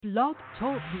Blog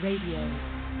Talk Radio.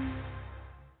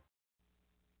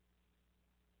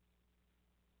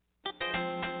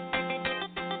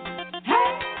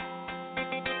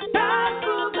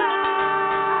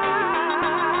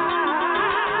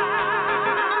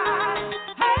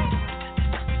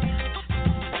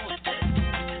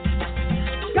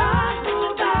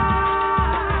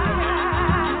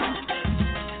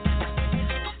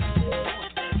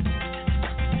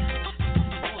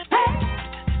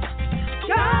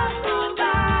 God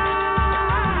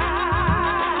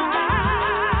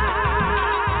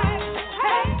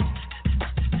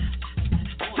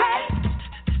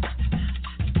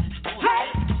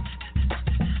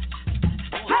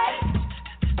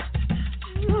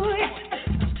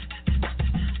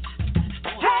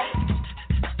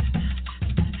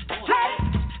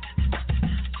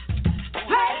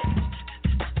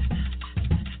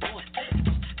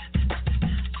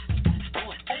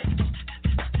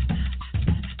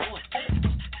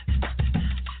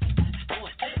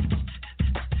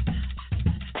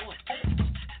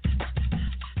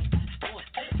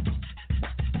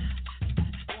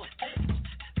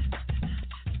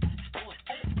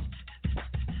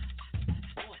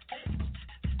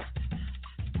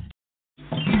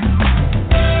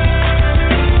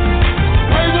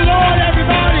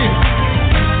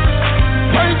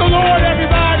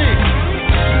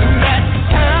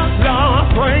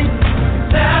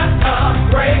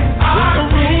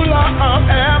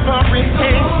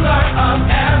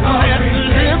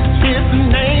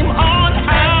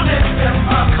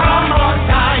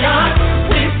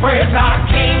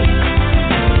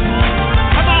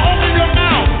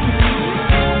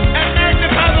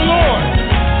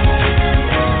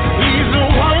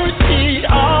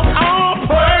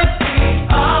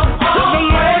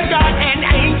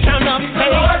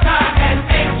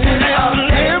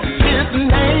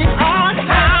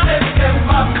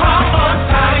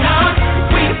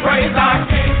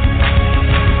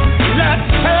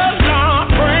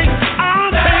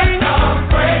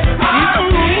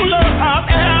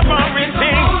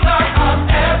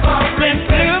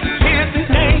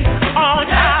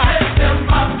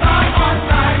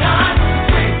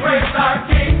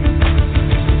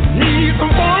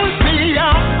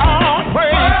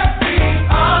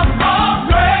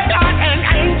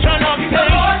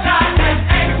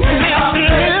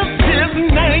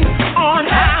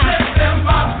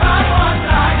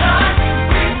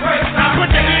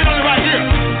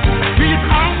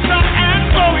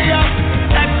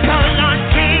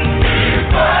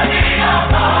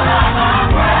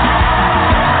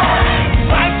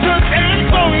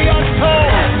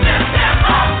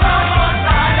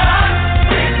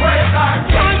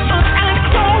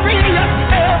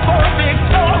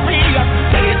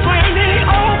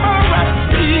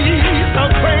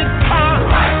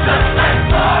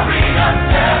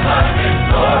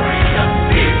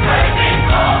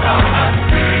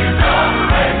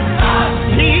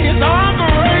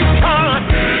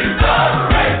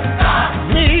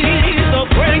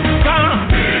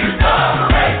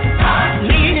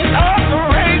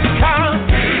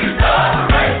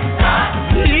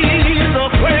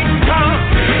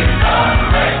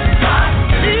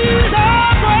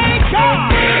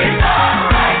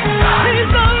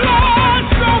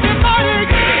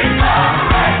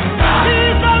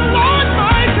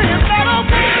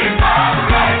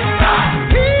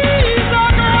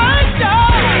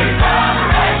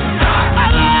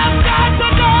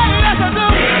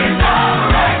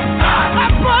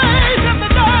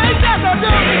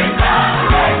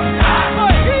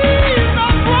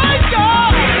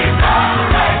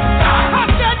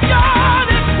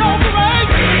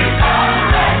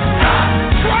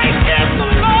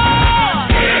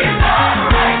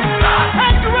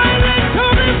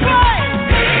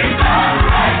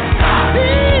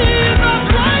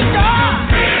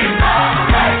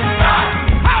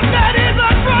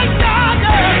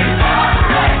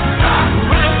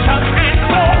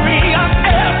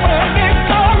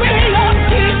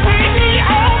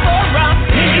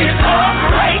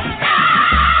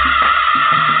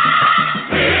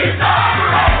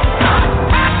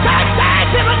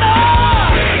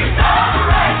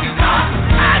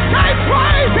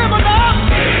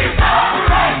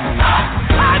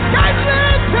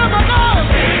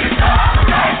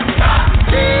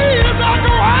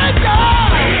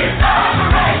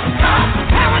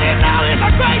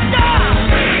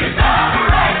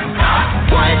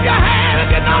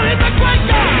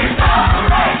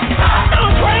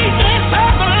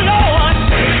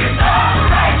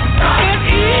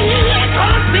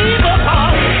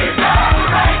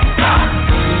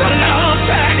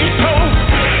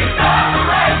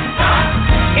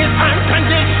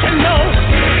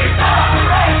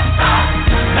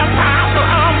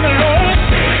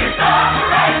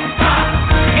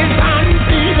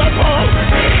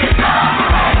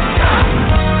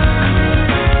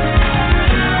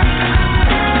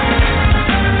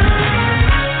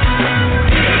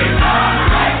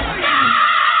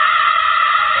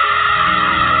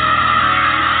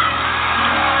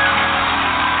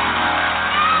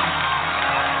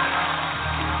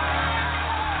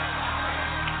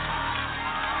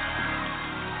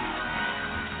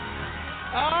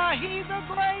He's a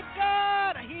great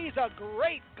God. He's a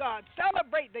great God.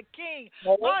 Celebrate the King.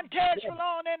 Montez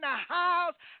Shalom in the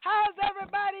house. How's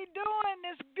everybody doing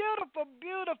this beautiful,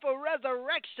 beautiful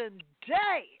Resurrection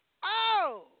Day?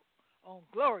 Oh, on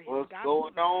glorious. What's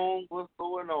going on? What's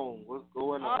going on? What's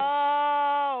going on?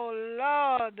 Oh,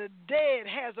 Lord, the dead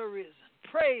has arisen.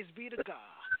 Praise be to God.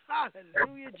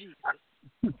 Hallelujah, Jesus.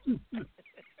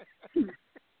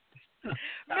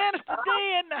 Minister D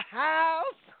in the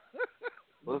house.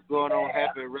 What's going on?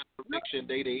 Happy Resurrection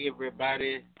Day to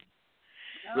everybody.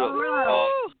 Look,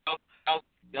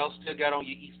 y'all still got on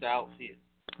your Easter outfit.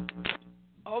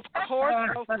 Of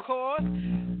course.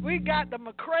 We got the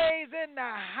McCrays in the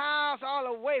house all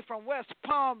the way from West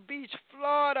Palm Beach,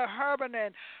 Florida. Herman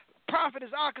and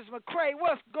Prophetess Arcus McCray.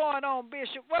 What's going on,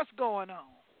 Bishop? What's going on?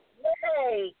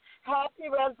 Hey, happy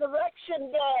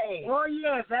Resurrection Day. Oh,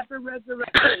 yes, happy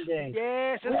Resurrection Day.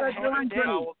 Yes, it's a happy day.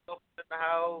 In the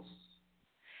house.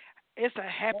 It's a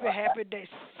happy day.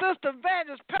 Sister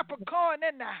Evangelist Peppercorn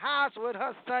in the house with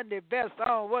her Sunday best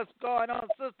on. What's going on,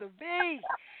 Sister V?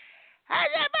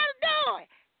 How's everybody doing?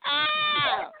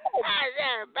 Oh, how's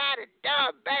everybody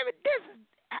doing, baby?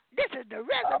 This is the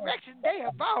Resurrection Day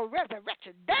of all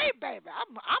Resurrection Day, baby.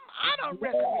 I'm on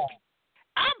resurrection.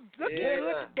 I'm looking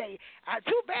good today.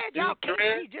 Too bad y'all can't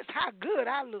see just how good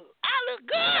I look. I look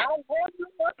good. I know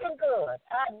you're looking good.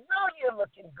 I know you're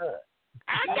looking good.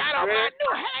 I got on my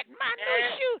new hat and my new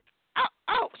shoes.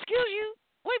 Oh, excuse you.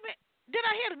 Wait a minute. Did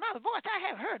I hear another voice I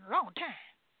haven't heard in a long time?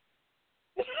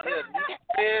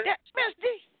 Miss D.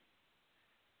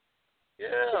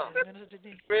 Yeah.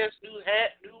 Fresh new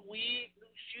hat, new wig,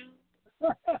 new shoes.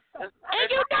 And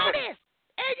you know this.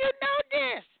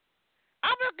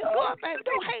 I'm looking good, baby.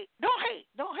 Don't hate.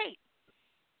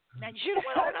 Now you should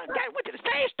have went to the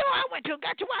same store I went to and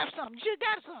got your wife something. You should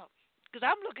have got something. Because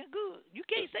I'm looking good. You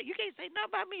can't say nothing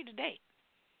about me today.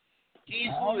 He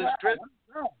who is dressed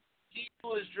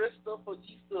up for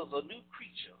Easter is a new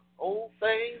creature. Old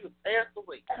things have passed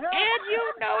away. And you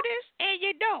know this, and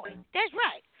you know it. That's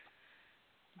right.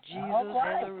 Jesus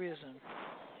has arisen.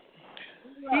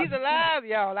 He's alive,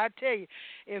 y'all. I tell you,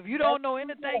 if you don't know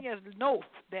anything else, know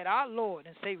that our Lord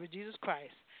and Savior Jesus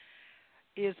Christ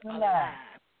is alive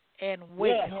and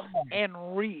well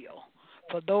and real.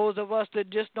 For those of us that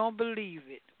just don't believe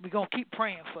it, we're going to keep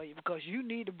praying for you because you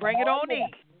need to bring it on in.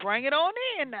 Bring it on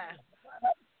in now.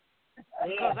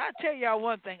 Because I tell y'all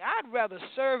one thing, I'd rather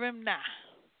serve him now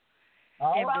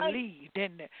and believe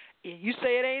than you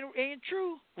say it ain't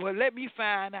true. Well, let me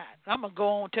find out. I'm going to go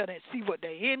on and tell them see what the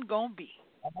end going to be.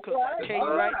 Because I tell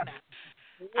you right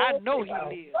now, I know he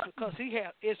lives because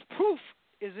his proof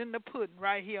is in the pudding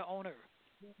right here on earth.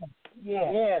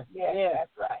 Yes,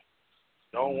 that's right.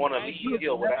 Don't want to leave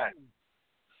here without.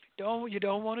 You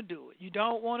don't want to do it. You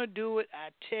don't want to do it. I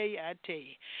tell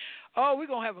you. Oh, we're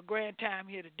going to have a grand time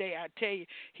here today. I tell you,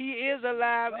 he is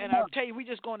alive, and I tell you, we're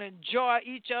just going to enjoy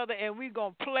each other, and we're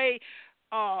going to play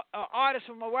artists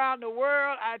from around the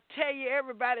world. I tell you,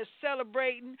 everybody's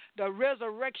celebrating the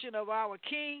resurrection of our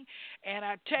King, and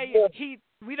I tell you,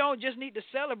 we don't just need to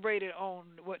celebrate it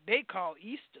on what they call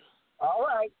Easter. All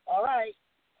right.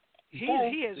 He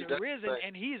has arisen,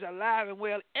 and he's alive and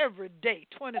well every day,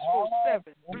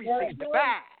 24/7,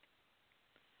 365.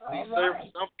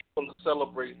 Some people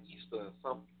celebrate Easter, and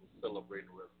some people celebrate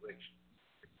the resurrection.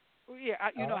 Well, yeah,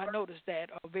 I noticed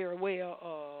that very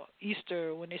well.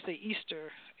 Easter, when they say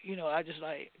Easter, I just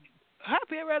like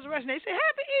happy resurrection. They say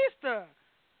happy Easter.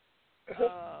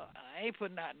 I ain't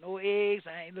putting out no eggs.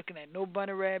 I ain't looking at no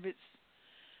bunny rabbits.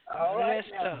 All right.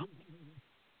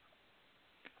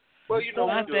 Well, we do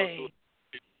it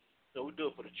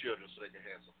for the children so they can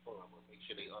have some fun, but make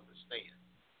sure they understand.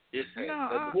 I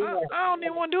don't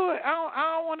even want to do it.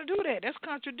 I don't want to do that. That's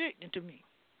contradicting to me.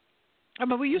 I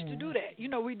mean, we used to do that.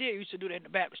 We used to do that in the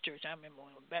Baptist church. I remember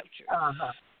in the Baptist church.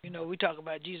 We talk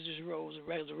about Jesus rose and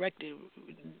resurrected.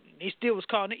 They still was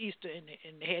calling it Easter, and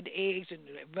they had the eggs and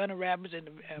the bunny rabbits and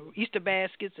the Easter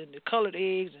baskets and the colored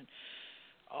eggs and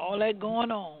all that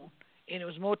going on. And it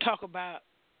was more talk about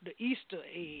the Easter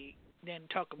egg than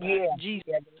talk about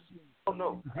Jesus. Oh,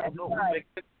 no.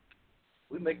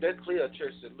 We make that clear at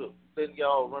church that, look, letting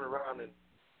y'all run around and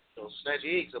snatch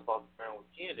eggs up off the ground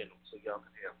with candy in them so y'all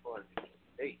can have fun.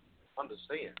 Hey,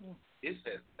 understand, this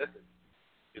has nothing to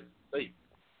do with slavery.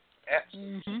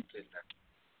 Absolutely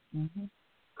nothing.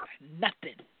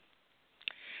 Nothing.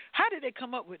 How did they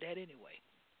come up with that anyway?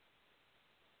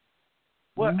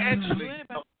 Well, actually,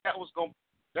 that was gonna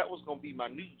be my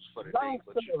news for the day.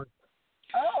 But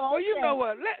well, you know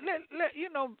what? You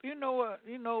know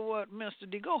what, Mr.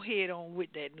 D, go ahead on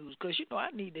with that news because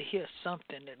I need to hear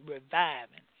something that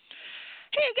reviving.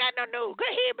 He ain't got no news.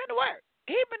 Good, he ain't been to work.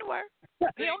 He ain't been to work.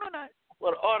 He don't know nothing.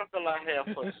 Well, the article I have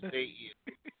for today is,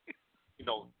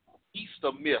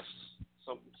 Easter myths.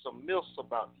 Some myths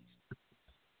about Easter.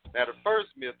 Now, the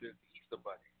first myth is the Easter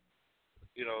Bunny.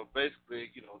 Basically,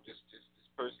 this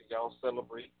person y'all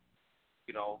celebrate,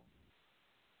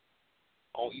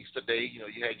 on Easter Day. You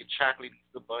had your chocolate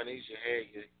Easter bunnies. You had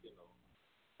your,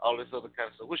 all this other kind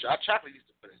of stuff. Which our chocolate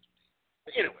Easter bunnies.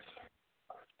 But anyway.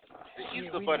 The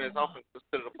Easter bunny is often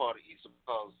considered a part of Easter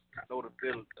because the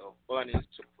ability of bunnies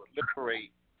to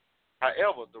proliferate.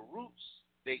 However, the roots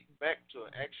date back to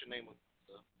an actual name of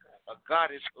Easter, a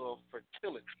goddess of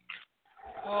fertility.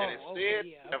 And it's said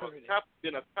to have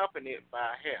been accompanied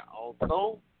by hair.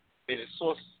 Although many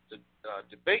sources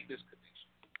debate this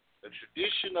connection, the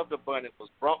tradition of the bunny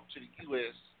was brought to the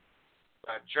U.S.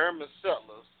 by German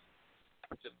settlers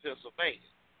to Pennsylvania.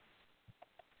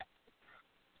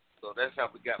 So that's how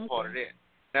we got part of that.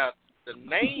 Now, the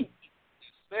name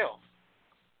itself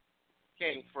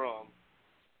came from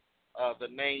the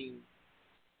name,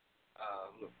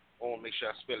 look, I want to make sure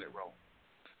I spell it wrong.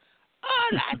 Oh,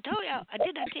 I told you. I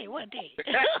did not tell you one day.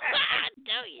 I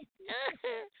told you.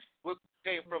 What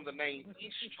came from the name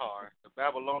Ishtar, the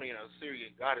Babylonian and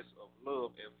Assyrian goddess of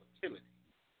love and fertility.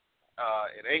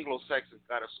 An Anglo-Saxon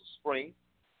goddess of spring.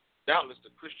 Doubtless, the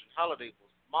Christian holiday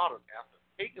was modeled after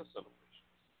pagan celebration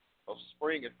of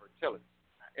spring and fertility.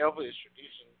 However, its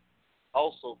tradition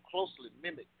also closely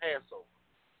mimicked Passover,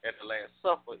 and the Last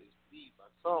Supper is believed by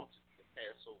some to be a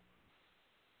Passover.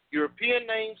 European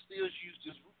names still use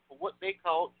this root for what they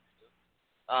call Easter.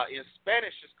 In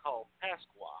Spanish, it's called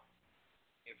Pascua.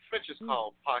 In French, it's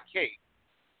called Pâques.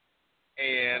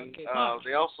 And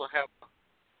they also have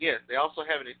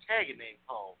an Italian name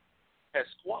called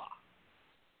Pasqua.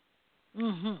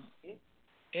 Mm-hmm.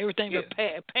 Everything but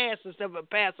pass instead of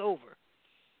pass over.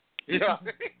 Yeah.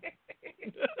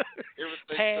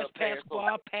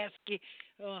 Pasqua, Pasky.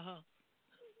 Now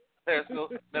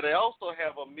they also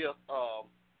have a myth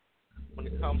when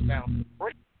it comes down to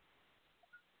bread.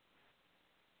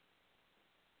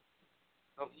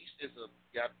 East is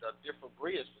got different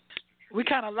breads for Easter. We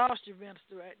kind of lost you, Vince,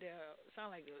 right there.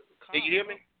 Sound like a car. Can you hear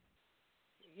me?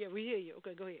 Yeah, we hear you.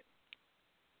 Okay, go ahead.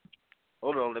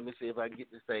 Hold on, let me see if I can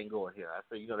get this thing going here. I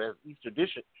say, there's East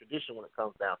tradition when it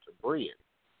comes down to bread.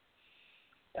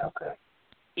 Okay.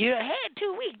 You had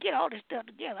 2 weeks to get all this stuff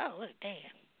together. Oh,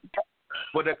 damn.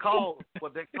 What they call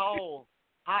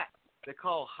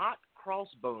hot cross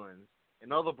buns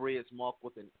and other breads marked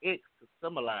with an X to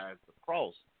symbolize the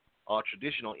cross are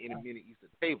traditional in many Eastern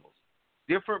tables.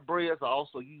 Different breads are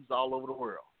also used all over the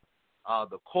world.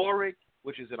 The korek,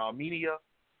 which is in Armenia,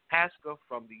 Pascha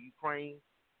from the Ukraine,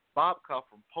 babka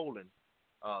from Poland,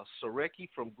 soreki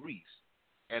from Greece,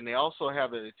 and they also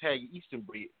have an Italian Eastern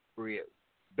bread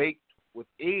baked with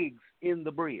eggs in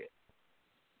the bread.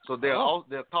 So they're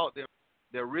called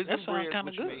risen bread,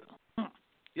 which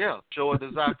show a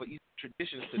desire for Eastern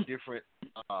traditions to different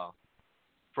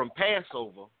from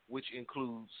Passover, which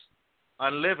includes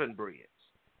unleavened breads.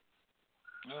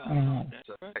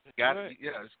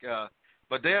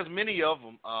 But there's many of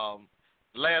them.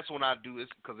 The last one I do is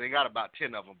because they got about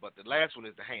 10 of them, but the last one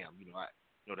is the ham.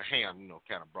 The ham,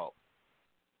 kind of brought.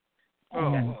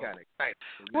 Kind of exciting.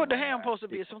 What the ham supposed to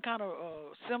be? Some kind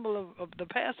of symbol of the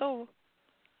Passover?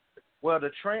 Well,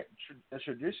 the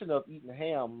tradition of eating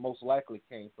ham most likely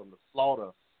came from the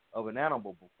slaughter of an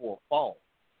animal before fall,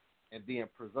 and then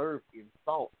preserved in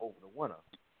salt over the winter,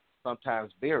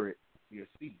 sometimes buried near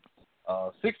sea.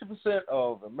 60%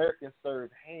 of Americans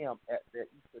serve ham at their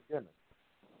Easter dinner.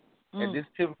 And this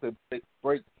typically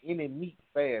breaks any meat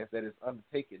fast that is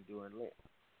undertaken during Lent.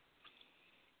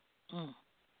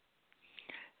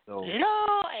 So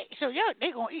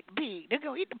they're gonna eat the pig. They're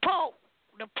gonna eat the pork.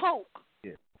 The pork.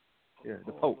 Yeah,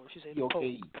 the pork. She said the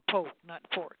pork, not the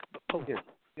pork, but pork.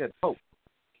 Yeah, the pork.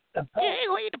 Yeah, they're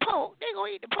gonna eat the pork. They're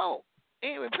gonna eat the pork.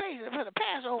 They replace it for the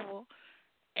Passover,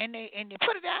 and they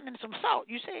put it down in some salt.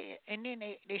 You said, and then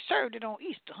they served it on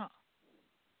Easter, huh?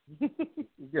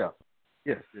 Yeah.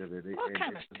 Yes, what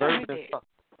kind of stuff is that?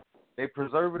 They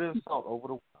preserve it in salt over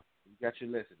the winter. You got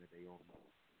your lesson today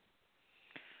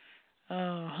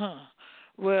on.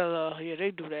 Well, they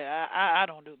do that. I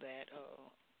don't do that.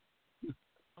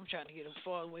 I'm trying to get as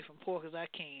far away from pork as I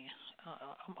can.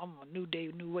 I'm a new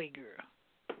day, new way girl.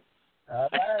 All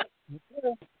right.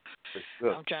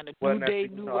 I'm trying to new day,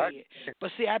 new way.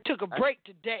 But see, I took a break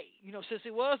today. Since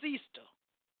it was Easter.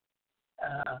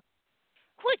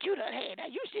 What you done had? Now,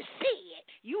 you just said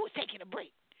you was taking a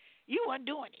break. You wasn't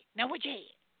doing it. Now, what you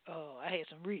had? Oh, I had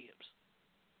some ribs.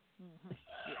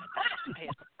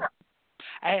 Yeah,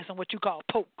 I had some what you call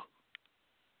poke.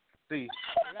 See,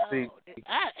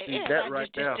 that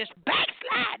right there. Just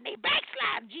backsliding. They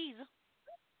backsliding, Jesus.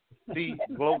 See,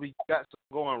 Glover, you got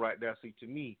something going right there. See, to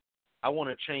me, I want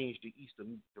to change the Easter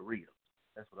meat to ribs.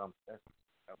 That's what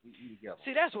we eat together.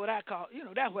 See, that's what I call,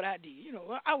 that's what I did.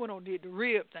 I went on did the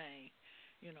rib thing.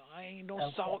 I ain't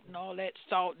no salt and all that,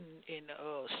 salt and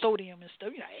sodium and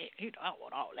stuff. I don't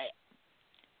want all that.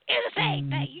 It's the same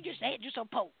thing. You just had you some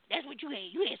pork. That's what you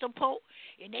had. You had some pork,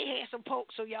 and they had some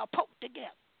pork, so y'all pork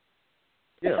together.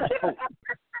 Yeah, pork.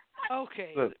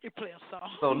 Okay, you play a song.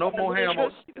 So no more ham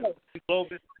on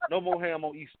no more ham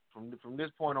on Easter. From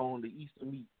this point on, the Easter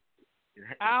meat.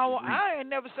 I ain't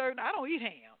never served. I don't eat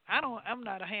ham. I'm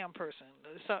not a ham person.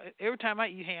 So every time I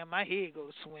eat ham, my head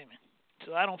goes swimming.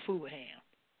 So I don't fool with ham.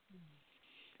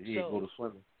 Your head go to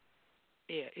swimming.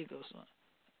 Yeah, it goes swimming.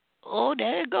 Oh,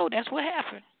 there you go. That's what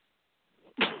happened.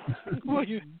 Well,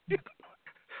 you.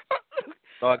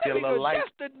 So I get a little light.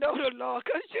 Just to know the Lord,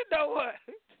 because you know what,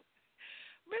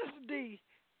 Mr. D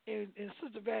and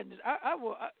Sister Vandes, I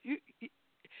will.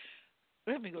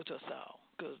 Let me go to a song,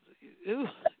 because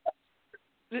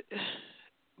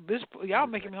this y'all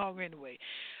making me hungry anyway.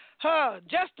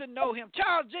 Just to know Him.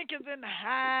 Charles Jenkins in the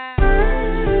house.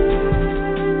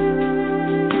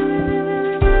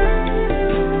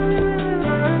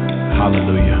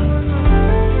 Hallelujah.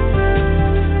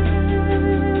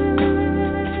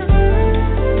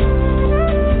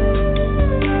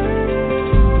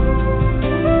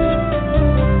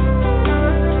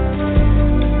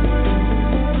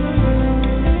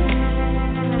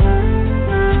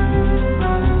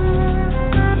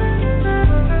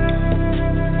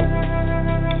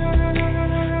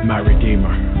 My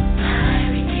Redeemer,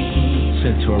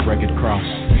 sent to a rugged cross,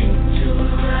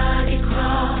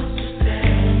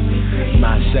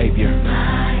 my Savior,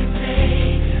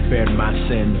 bared my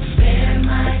sins,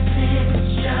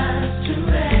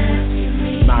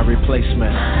 my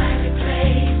replacement,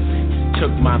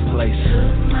 took my place,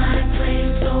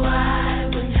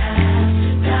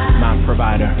 my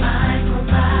provider,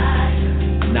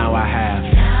 now I have.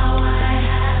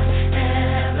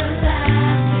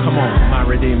 Come on, my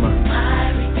Redeemer,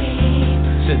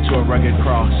 sent to a rugged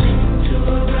cross,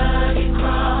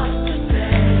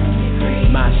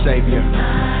 my Savior,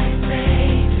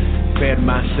 bared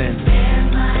my sins,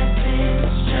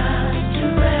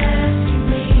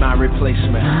 my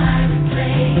replacement,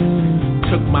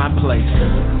 took my place,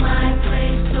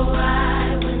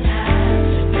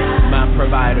 my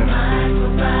provider,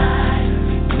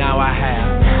 now I have.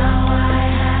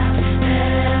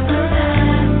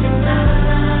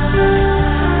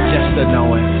 Just to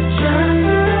know Him.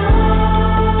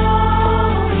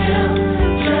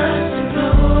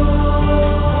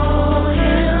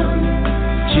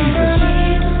 Jesus.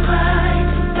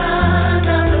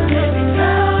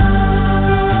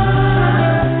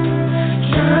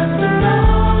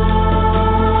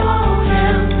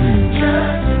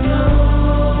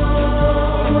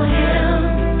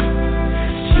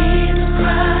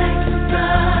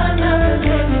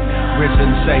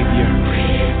 Risen Savior.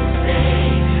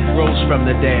 Rose from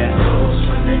the dead,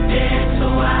 so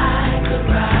I could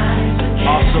rise again.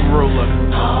 Awesome ruler,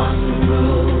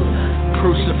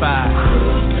 crucified,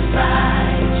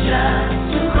 just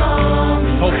to call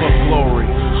me hope of glory.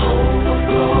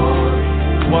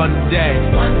 One day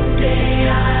I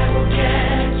will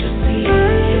catch a seat.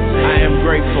 I am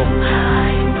grateful.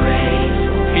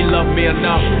 He loved me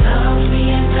enough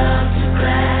to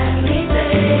gladly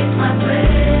take my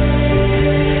place.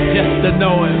 Just to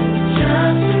know Him.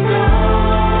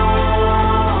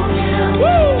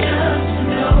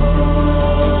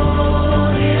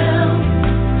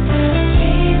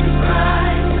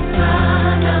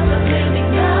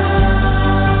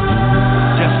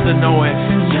 To know it. Just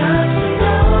to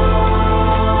know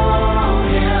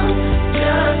Him.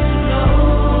 Just to know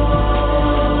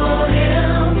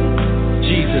Him.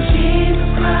 Jesus. Jesus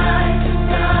Christ, the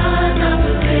Son of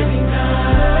the living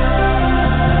God.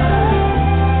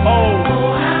 Oh,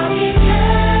 how He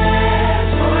cares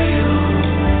for you.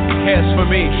 Cares for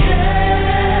me.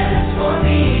 Cares for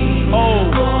me.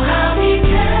 Oh, how He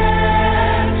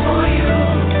cares for you.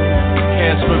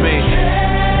 Cares for me.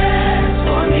 Cares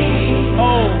for me. Oh.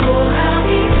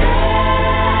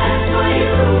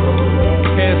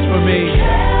 Cares for me.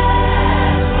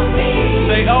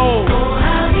 Say, oh,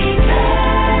 how He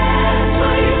cares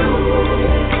for you.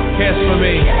 Cares for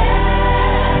me.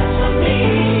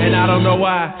 And I don't know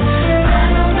why. I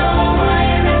don't know why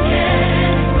I can't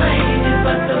explain it,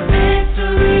 but the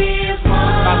victory is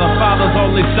won by the Father's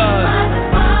only Son.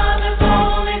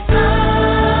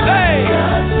 Say,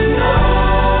 just to know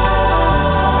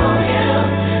Him,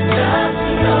 just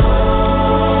to know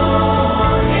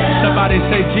Him.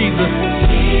 Everybody say Jesus.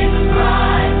 Jesus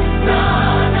Christ,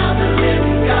 Son of the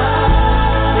living God.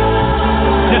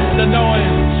 Just to know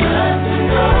him. Just to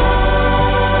know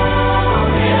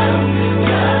him.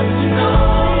 Just to know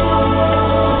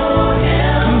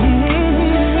him.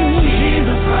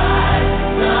 Jesus Christ,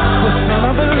 The Son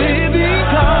of the living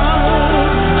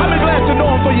God. How many glad to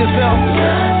know him for yourself?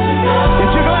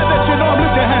 If you're glad that you know him,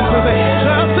 lift your hands and say,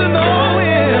 just to know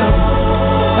him.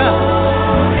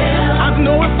 I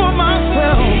know it for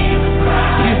myself.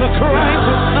 He's the Christ,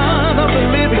 the Son of the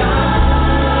living.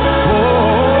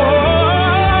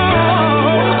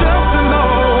 Oh, just to know.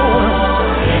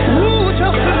 Ooh,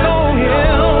 just to know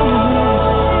him.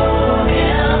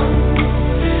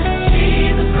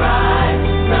 Jesus Christ,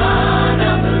 Son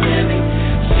of the living.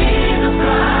 Jesus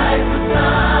Christ, the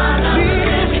Son of the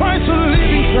living. Jesus Christ, the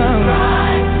living Son.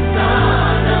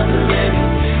 Son of the living.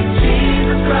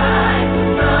 Jesus Christ,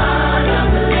 the Son of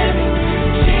the living.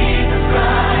 Jesus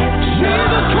Christ,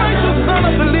 Jesus Christ, the Son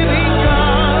of the living God.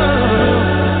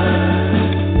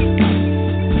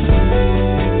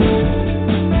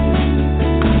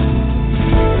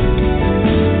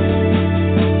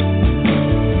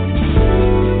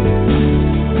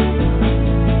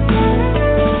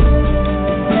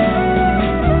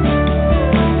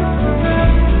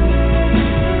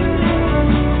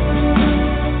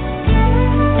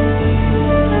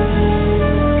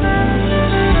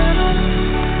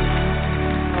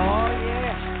 Oh,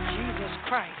 yes, Jesus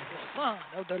Christ, the Son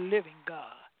of the living God.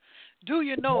 Do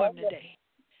you know him today?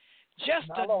 Just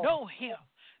to know him.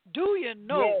 Do you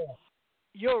know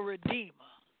your Redeemer?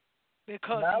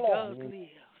 Because he does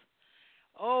live.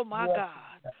 Oh, my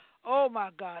God. Oh, my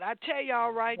God. I tell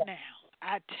y'all right now.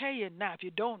 I tell you now, if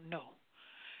you don't know,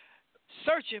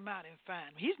 search him out and find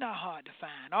him. He's not hard to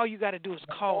find. All you got to do is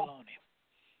call on him.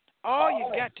 All you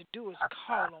got to do is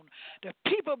call on the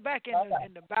people back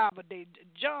in the Bible.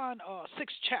 John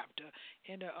 6th chapter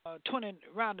in the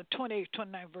around the 28th,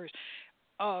 29th verse.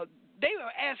 They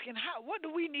were asking, what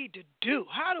do we need to do?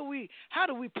 How do we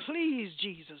please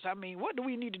Jesus? I mean, what do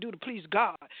we need to do to please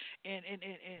God? And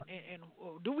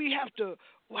do we have to?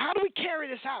 How do we carry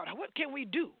this out? What can we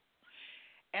do?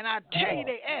 And I tell you,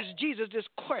 they asked Jesus this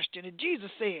question, and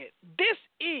Jesus said, "This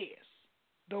is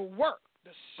the work,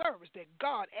 the service that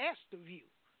God asked of you,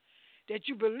 that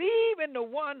you believe in the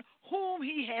one whom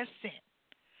he has sent,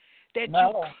 that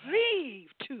you cleave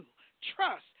to,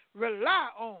 trust, rely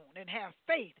on, and have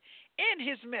faith in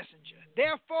his messenger."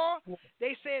 Therefore,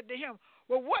 they said to him,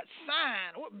 "Well, what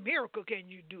sign, what miracle can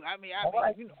you do? I mean,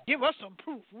 give us some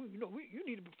proof. You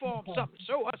need to perform something.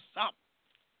 Show us something."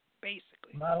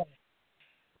 Basically.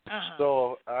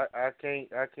 So I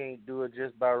can't do it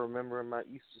just by remembering my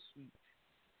Easter sweet.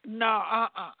 No,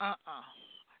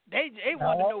 They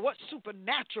want to know what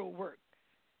supernatural work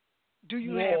do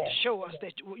you have to show us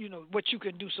that what you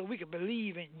can do so we can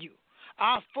believe in you.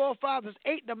 Our forefathers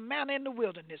ate the manna in the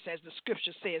wilderness, as the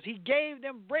scripture says. He gave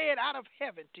them bread out of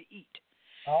heaven to eat.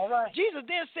 All right. Jesus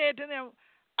then said to them,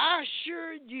 "I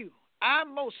assure you, I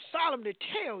most solemnly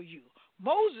tell you,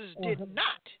 Moses did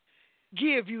not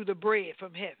give you the bread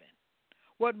from heaven.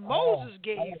 What Moses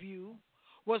gave you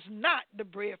was not the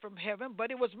bread from heaven,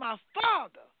 but it was my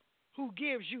Father who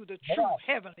gives you the true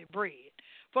heavenly bread.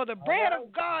 For the bread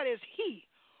of God is he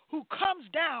who comes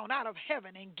down out of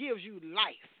heaven and gives you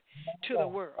life to the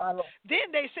world."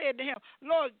 Then they said to him,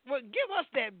 "Lord, well, give us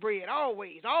that bread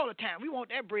always, all the time. We want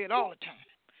that bread all the time."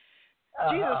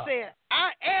 Jesus said,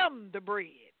 "I am the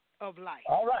bread of life.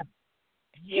 All right.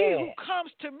 He who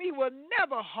comes to me will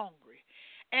never hungry,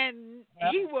 and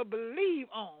he will believe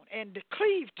on and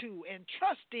cleave to and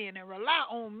trust in and rely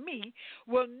on me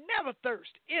will never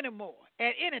thirst anymore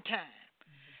at any time.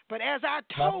 But as I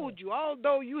told you,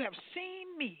 although you have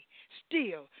seen me,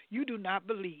 still you do not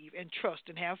believe and trust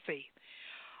and have faith.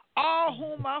 All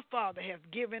whom my Father hath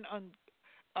given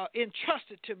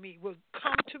entrusted to me will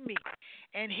come to me,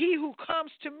 and he who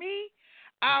comes to me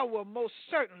I will most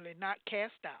certainly not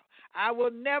cast out. I will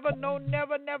never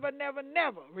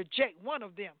reject one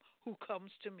of them who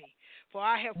comes to me. For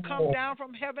I have come down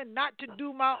from heaven not to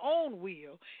do my own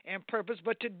will and purpose,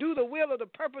 but to do the will of the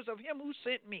purpose of him who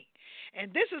sent me.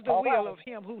 And this is the will of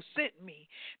him who sent me,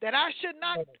 that I should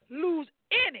not lose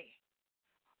any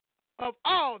of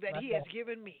all that he has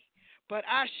given me, but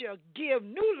I shall give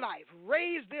new life,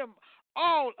 raise them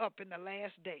all up in the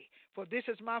last day. For this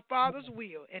is my Father's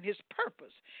will and his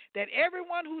purpose, that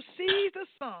everyone who sees the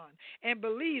Son and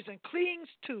believes and clings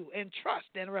to and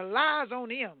trusts and relies on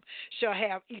him shall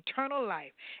have eternal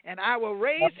life, and I will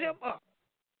raise him up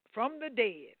from the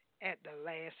dead at the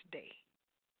last day.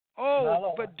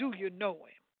 Oh, but do you know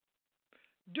him?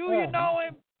 Do you know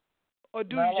him? Or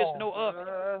do My you just Lord. know of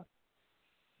it?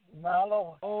 My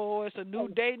Lord. Oh, it's a new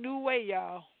day, new way,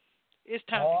 y'all. It's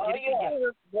time Oh, to get it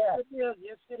together. Yes, it is.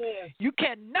 Yes, it is. You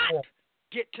cannot Yeah.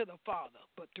 get to the Father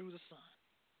but through the Son.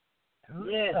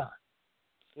 Yes.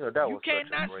 You know, that You was such a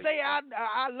cannot great. say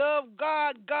I love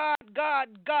God, God,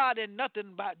 God, God, and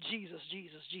nothing about Jesus,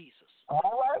 Jesus, Jesus.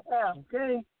 All right now.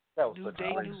 Okay. That was New such day,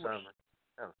 a great new way. sermon.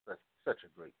 That was such a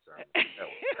great sermon.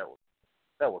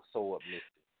 That was so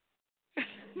uplifting.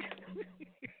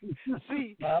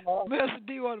 See, My Lord. Mr.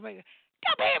 D want to make it.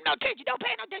 Don't pay him no attention. Don't pay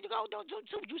him no attention. Go, don't do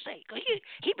what you say. Because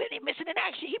he been missing in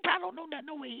action. He probably don't know nothing.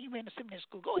 No way he went to seminary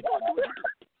school. Go ahead, do what you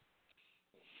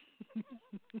do.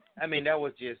 I mean, that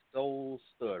was just so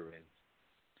stirring.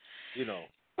 You know,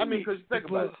 I mean, because think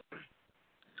about it.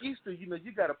 Easter, you know,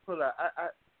 you got to pull out.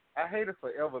 I hate it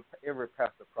for every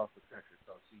pastor across the country.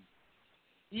 So, see,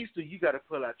 Easter, you got to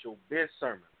pull out your best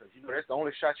sermon because, you know, that's the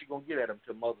only shot you're going to get at them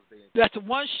till Mother's Day. That's a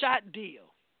one-shot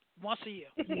deal. Once a year.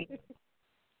 You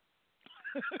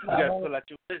got to pull out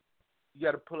your best. You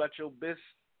got to pull out your best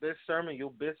sermon,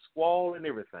 your best squall, and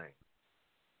everything.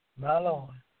 My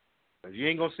Lord. Cause you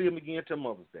ain't gonna see them again till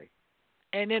Mother's Day.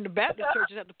 And then the Baptist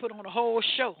churches have to put on a whole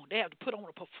show. They have to put on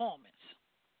a performance.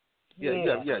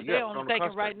 Yeah. They're only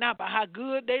thinking right now about how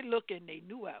good they look in their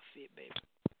new outfit, baby.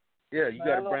 Yeah, you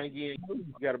got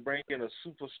to bring in a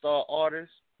superstar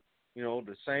artist, you know,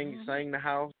 to sing the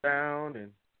house down,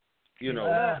 and you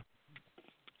know,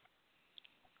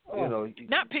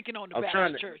 Not picking on the I'm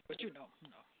Baptist church, but you know.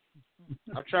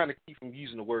 I'm trying to keep from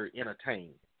using the word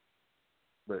entertain,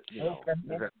 but you know,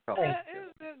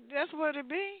 that's what it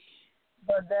be.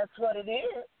 But that's what it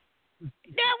is.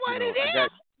 That's what it is.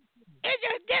 It's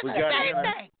just different, same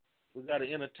thing. We got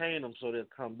to entertain them so they'll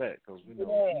come back because we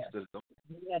know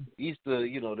Easter,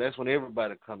 you know, that's when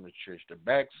everybody come to church. The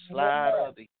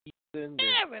backslider, the heathen,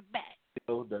 everybody.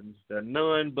 You know, the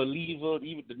non-believer,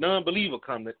 even the non-believer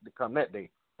come that day.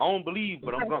 I don't believe,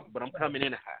 but I'm coming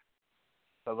anyhow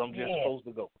because I'm just supposed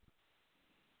to go.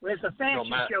 Well, it's a fancy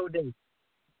show day.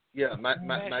 Yeah, my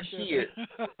kid,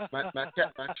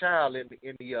 my child in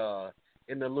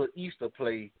the little Easter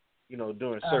play, you know,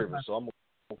 during service. So I'm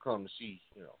gonna come to see,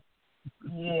 you know.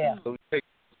 Yeah. So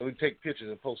we take pictures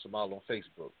and post them all on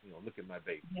Facebook. You know, look at my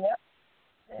baby. Yep.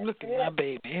 Look at my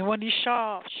baby. And when he's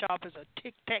sharp as a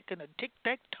tic-tac and a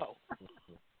tic-tac-toe.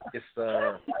 It's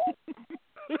That's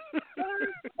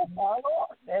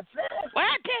it. Well,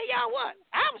 I tell y'all what,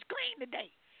 I was clean today.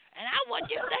 And I was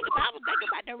thinking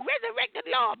about the resurrected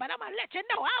Lord, but I'm going to let you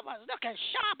know I was looking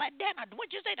sharper than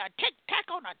what you say, the tic-tac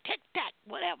on a tic-tac,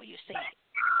 whatever you say.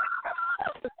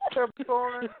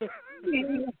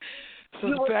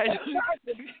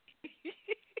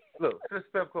 Look, this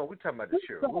peppercorn, we're talking about the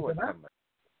sheriff. We're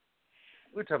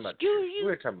talking about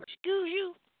Excuse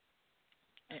you.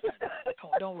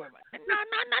 Don't worry about it. No.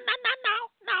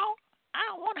 I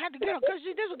don't want to have to get up because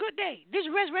this is a good day. This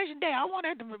is Resurrection Day. I want to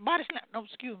have to body slam. No,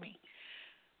 excuse me.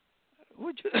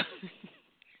 Would you?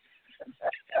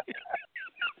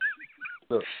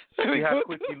 Look, see how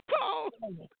quick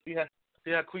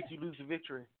you lose the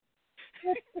victory. He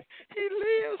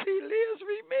lives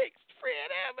remixed.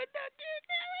 Fred Abbott done did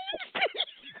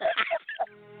that.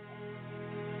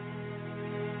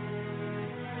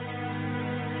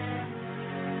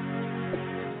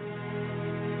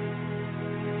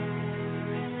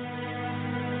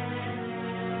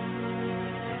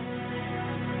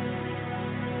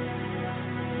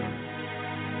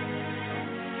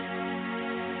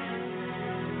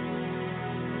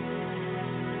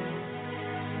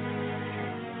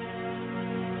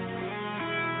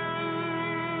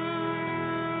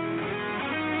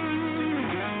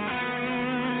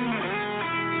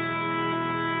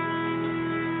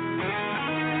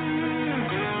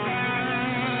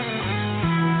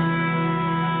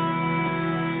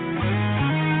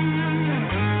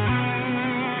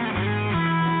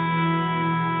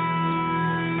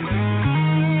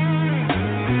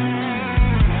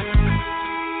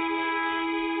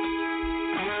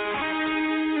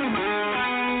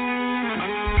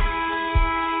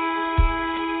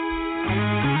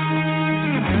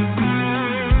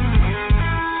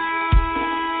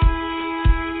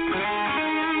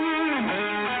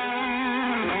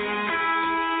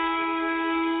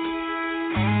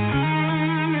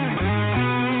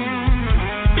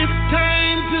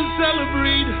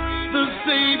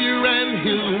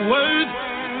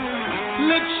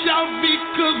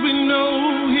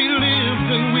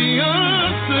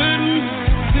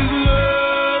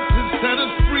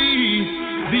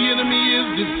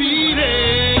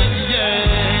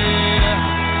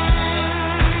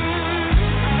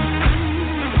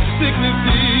 Sickness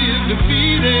is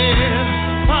defeated,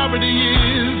 poverty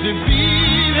is defeated.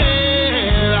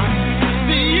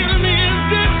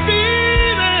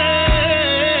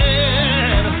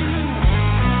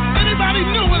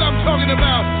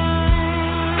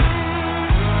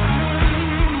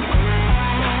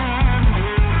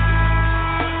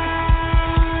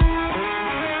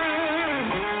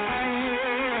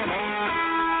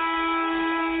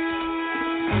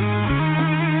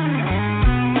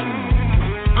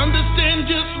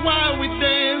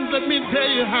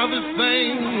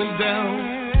 coming down.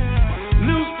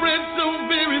 News spread so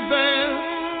very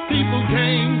fast. People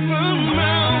came from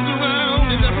miles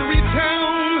around in every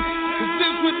town. 'Cause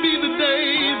this would be the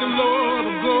day the Lord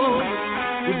of glory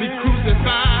would be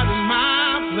crucified in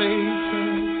my place,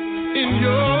 in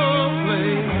your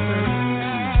place,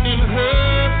 in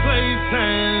her place,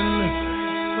 and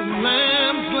the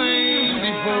Lamb slain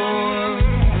before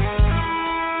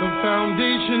the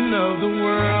foundation of the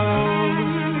world.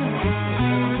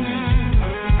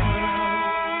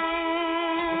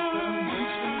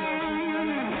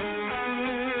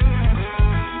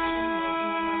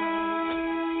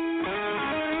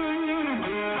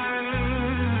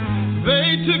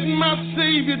 They took my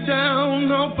Savior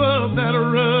down off of that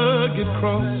rugged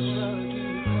cross.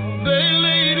 They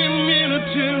laid him in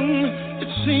a tomb. It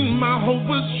seemed my hope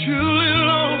was truly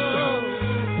lost.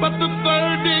 But the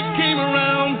third day came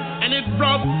around and it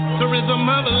brought the rhythm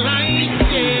of life.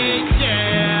 Yeah,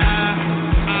 yeah.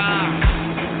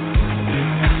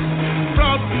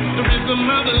 Brought the rhythm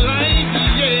of life.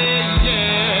 Yeah,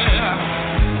 yeah.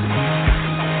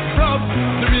 Brought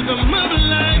the rhythm of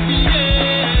life. Yeah.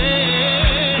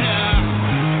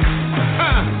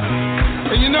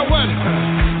 And you know what?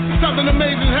 Something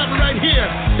amazing happened right here.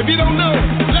 If you don't know,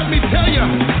 let me tell you.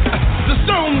 The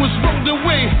stone was rolled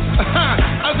away.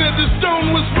 I said the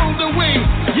stone was rolled away.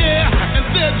 Yeah,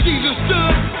 and there Jesus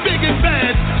stood, big and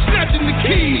bad, snatching the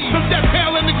keys from death,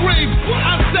 hell, and the grave.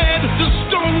 I said the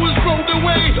stone was rolled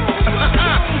away.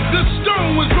 The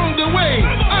stone was rolled away.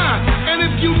 And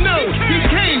if you know, he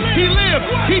came, he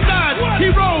lived, he died, he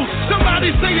rose.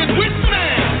 Somebody say it with me.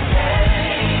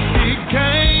 He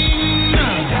came.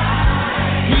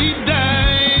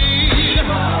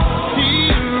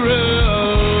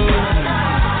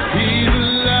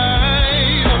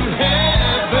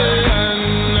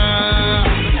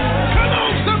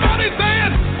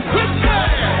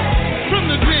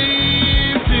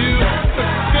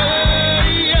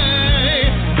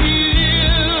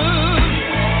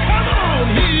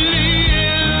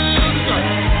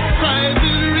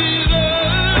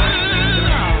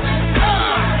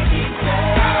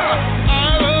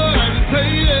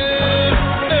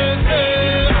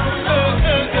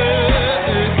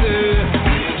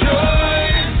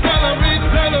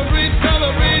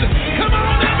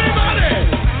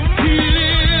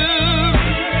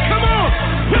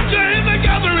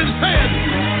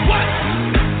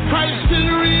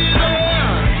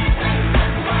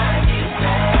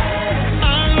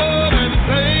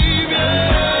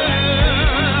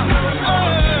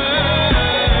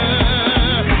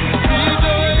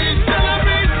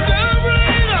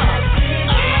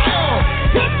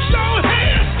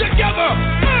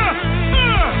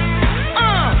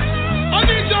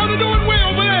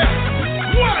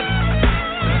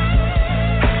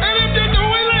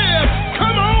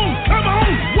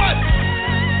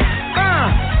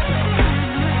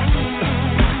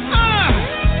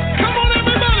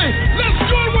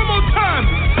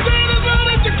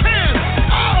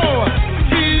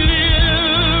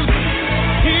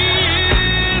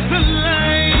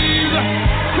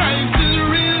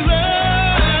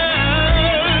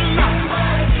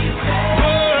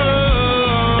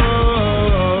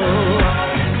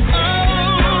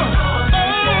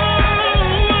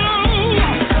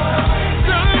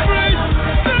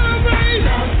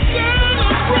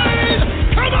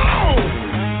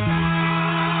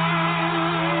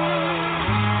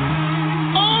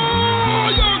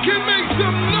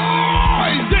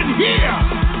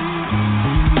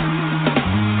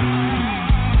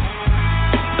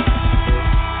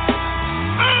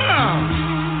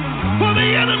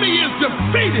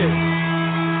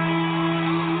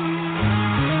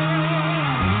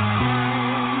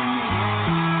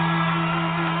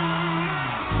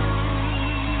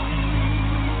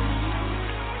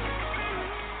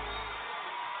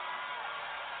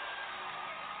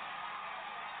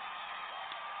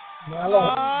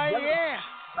 Oh, yeah.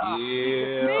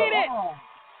 Yeah. Mean it.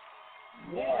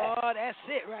 Oh, that's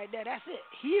it right there. That's it.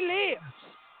 He lives.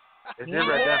 That's it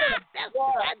right there. That's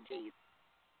Jesus.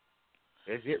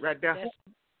 That's it right there.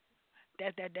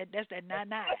 That's that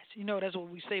nice. You know, that's what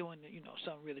we say when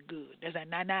something really good. That's that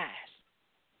nice.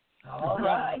 All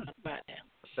right. About that.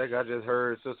 I think I just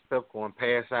heard Sister Peppercorn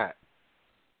pass out.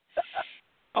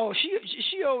 Oh,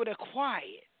 she over there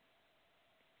quiet.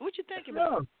 What you thinking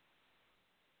about?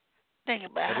 Think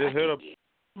about how you can get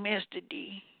Mr.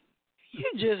 D.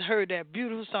 You just heard that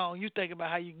beautiful song. You think about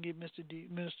how you can get Mr.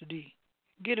 D.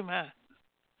 Get him high.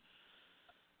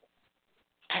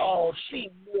 Oh, she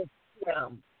missed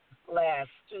him last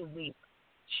 2 weeks.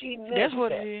 She missed That's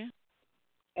what it. it is.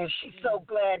 And she's so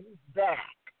glad he's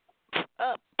back.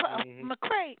 Up.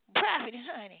 McCray, Prophet,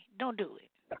 honey, don't do it.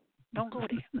 Don't go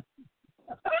there.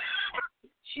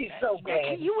 She's so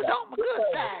bad. You was on my good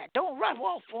side. Don't rush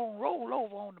off on, roll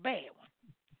over on the bad one.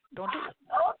 Don't do it.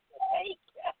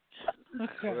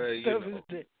 Okay. Well, you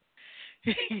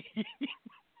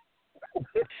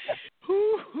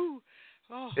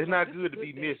know. It's not good to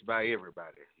be missed by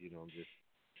everybody. You know, just.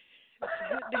 It's a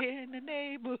good day in the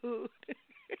neighborhood.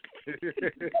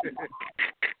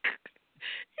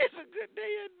 It's a good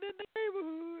day in the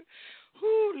neighborhood.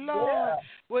 Ooh, Lord. Yeah.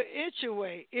 Well,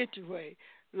 anyway,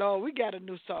 Lord, we got a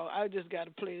new song. I just got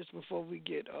to play this before we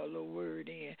get a little word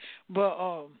in. But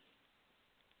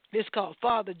it's called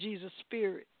Father Jesus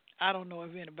Spirit. I don't know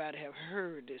if anybody have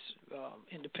heard this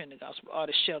independent gospel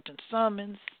artist Shelton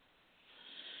Summons.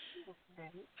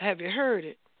 Have you heard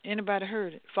it? Anybody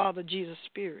heard it? Father Jesus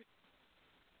Spirit.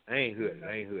 I ain't heard it.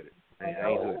 I ain't heard it.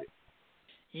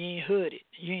 You ain't heard it.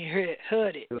 You ain't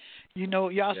heard it. You know,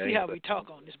 y'all see how we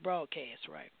talk on this broadcast,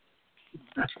 right?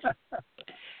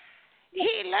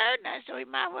 He learned that, so he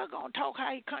might well gonna talk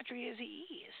how country as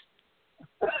he is.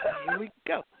 Here we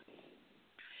go.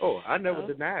 Oh, I never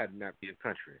denied not being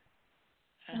country.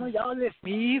 No, y'all listen.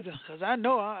 Me either, because I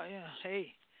know,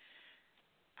 hey,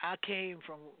 I came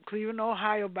from Cleveland,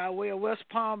 Ohio, by way of West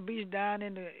Palm Beach down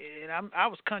in I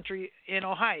was country in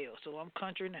Ohio, so I'm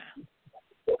country now.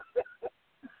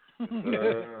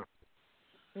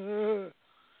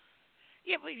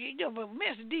 Yeah, but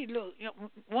Mr. D, look,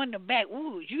 one of the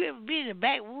backwoods. You ever been in the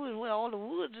backwoods where all the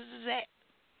woods is at?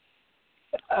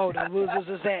 Oh, the woods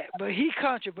is at. But he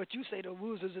country, but you say the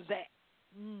woods is at.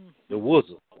 The woods.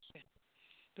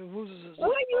 The woods is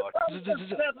Where you from,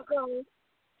 Peppercorn?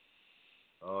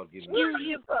 Oh, give me. Where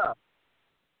you from?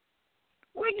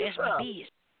 Where you That's from? my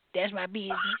business. That's my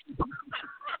business.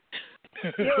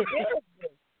 Your business.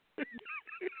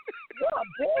 Your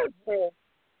business.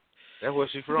 That's where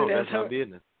she's from. That's my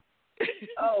business.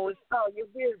 Oh, it's called your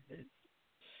business.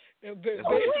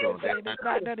 It's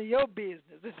not none of your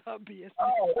business. It's our business.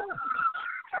 Oh.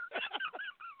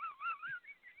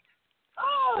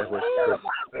 That's what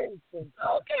okay.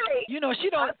 You know, she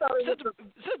don't. Sister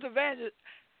Evangelist.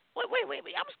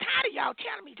 Wait. I'm tired of y'all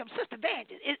telling me some Sister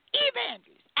Evangelist. It's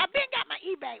Evangelist. I've been got my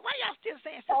e-bag. Why y'all still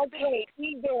saying Sister Evangelist?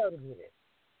 Okay, Evangelist.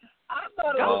 I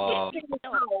thought it was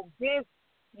this.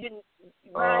 You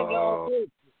mind your own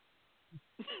business.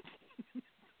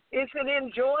 Is it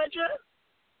in Georgia?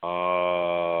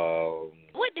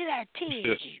 What did I tell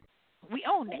you? We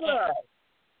own the app.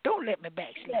 Don't let me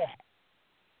backslide.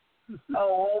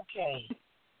 Oh, okay.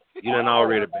 You done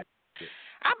already back.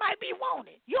 I might be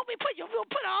wanted. You'll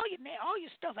put all your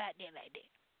stuff out there like that.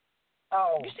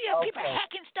 Oh, you see how people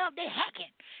hacking stuff? They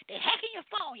hacking your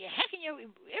phone. You're hacking your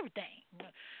everything.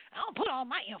 I don't put all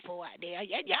my info out there.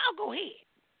 Y'all go ahead.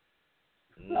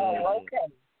 Oh,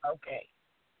 okay.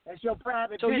 That's your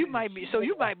private. So business.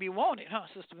 you might be wanted, huh,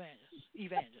 Sister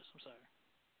Evangelist? I'm sorry.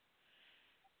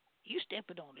 You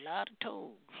stepping on a lot of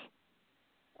toes.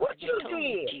 What you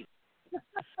did?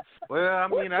 Well, I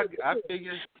mean, I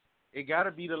figure it got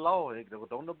to be the law.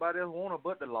 Don't nobody else want it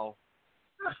but the law.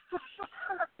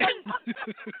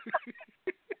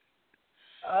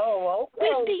 Oh, okay.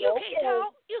 Listen,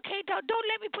 you can't talk. Don't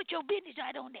let me put your business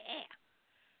out on the air.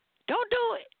 Don't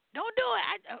do it. I'm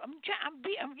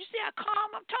you see how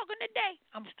calm I'm talking today?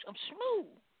 I'm smooth.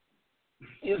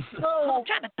 You're smooth. I'm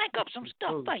trying to think up some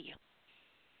stuff for you.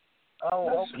 Oh,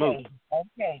 okay. Smooth.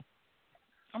 Okay.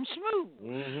 I'm smooth.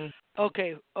 Mm-hmm.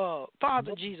 Okay,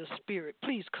 Father Jesus Spirit,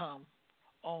 please come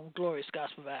on Glorious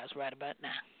Gospel Vibes right about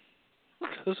now.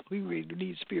 Because we really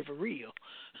need Spirit for real.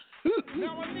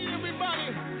 Now I need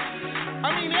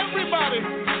everybody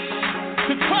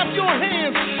to clap your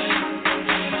hands.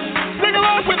 Sing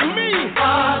along with me.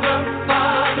 Father,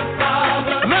 Father,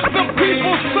 Father. Let the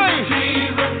people say.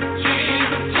 Jesus,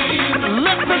 Jesus, Jesus.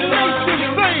 Let the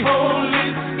nation say. Holy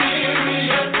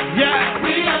Spirit. Yeah.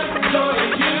 We adore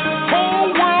you. Whole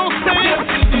world say it.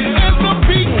 As the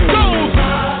beat goes.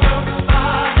 Father,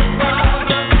 Father,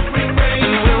 Father. We praise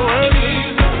you.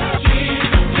 Jesus,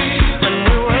 Jesus, Jesus.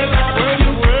 We adore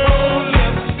you. Holy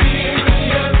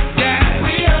Spirit. Yeah.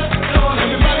 We adore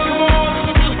you. Everybody come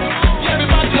on.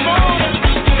 Everybody come on.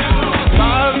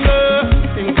 Father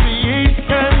in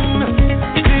creation,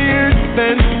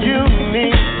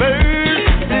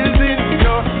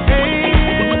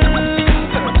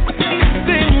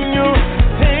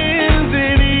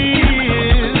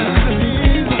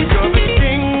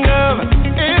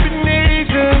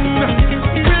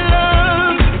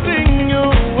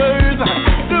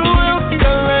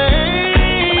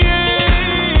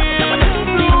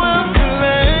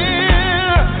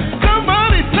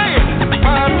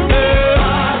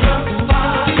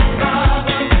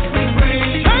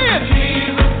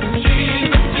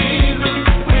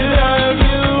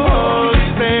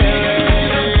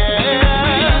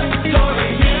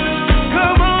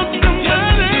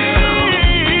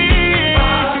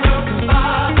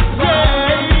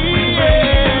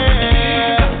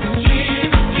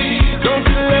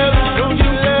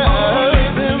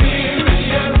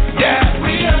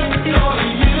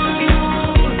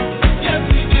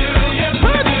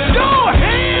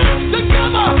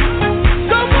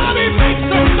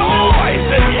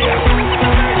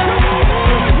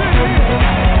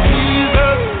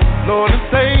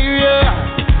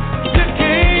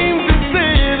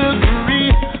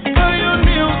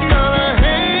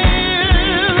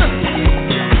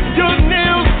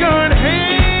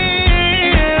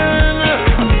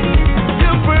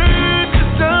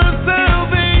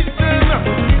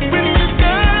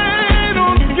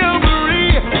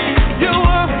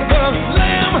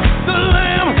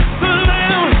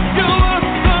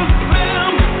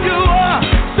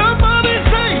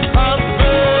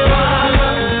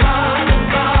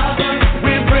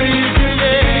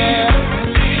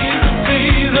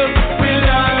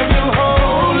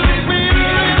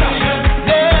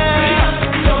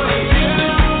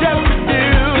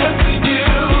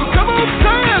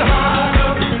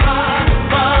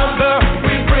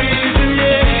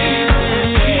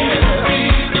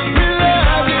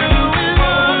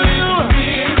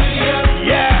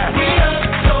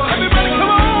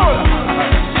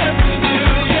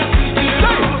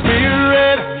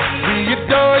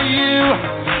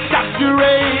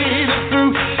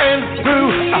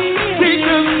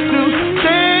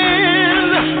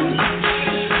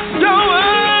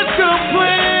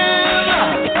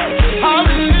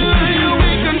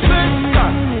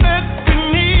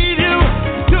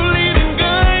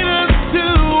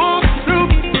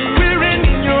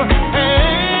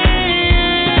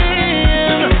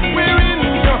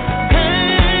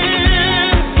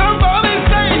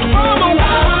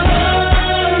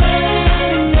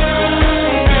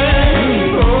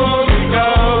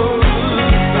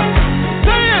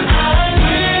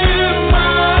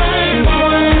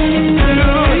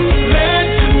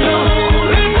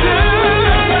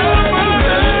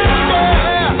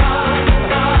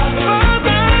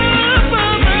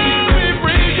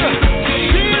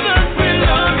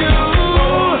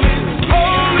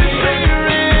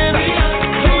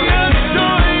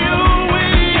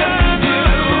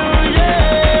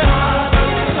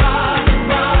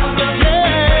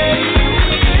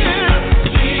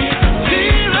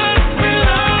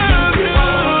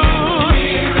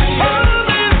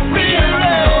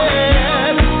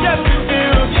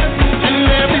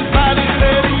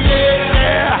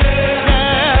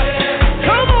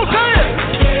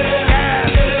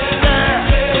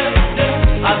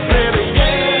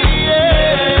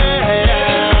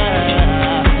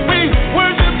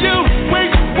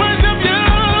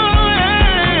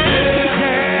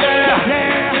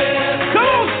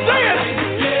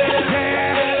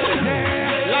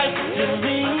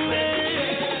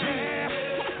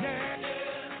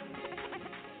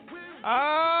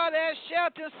 Oh, that's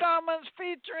Shelton Summons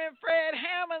featuring Fred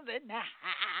Hammond and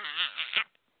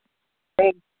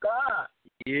Thank God.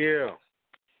 Yeah.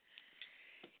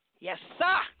 yes,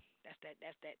 sir. That's that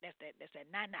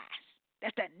nice.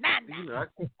 That's that nice. You know,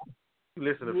 you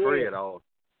listen to Fred all.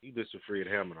 You listen to Fred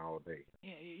Hammond all day.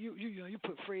 Yeah, you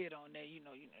put Fred on there.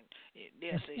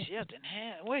 They'll say Shelton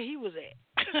Hammond. Where he was at.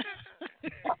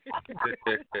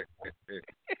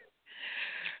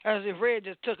 As if Fred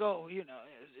just took over,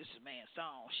 it's a man's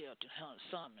song, Shelton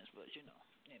Summons, but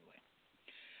anyway.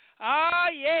 Oh,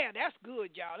 yeah, that's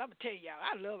good, y'all. I'm going to tell y'all,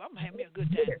 I'm having me a good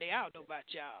time today. I don't know about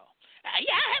y'all.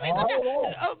 Yeah, I'm having a good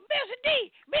time. Oh, Miss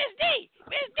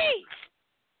D.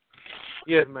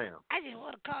 Yes, ma'am. I just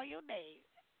want to call your name.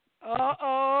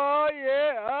 Oh,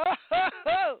 yeah.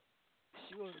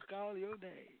 She wants to call your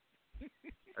name.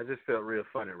 I just felt real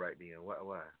funny right then. Why?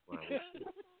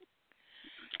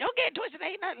 Don't get twisted.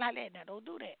 Ain't nothing like that now. Don't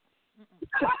do that.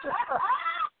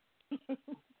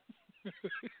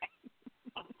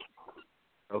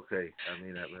 Okay. I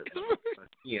mean,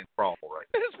 he in crawl right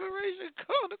now. Inspiration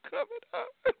corner coming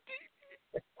up.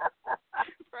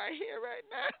 Right here, right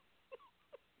now.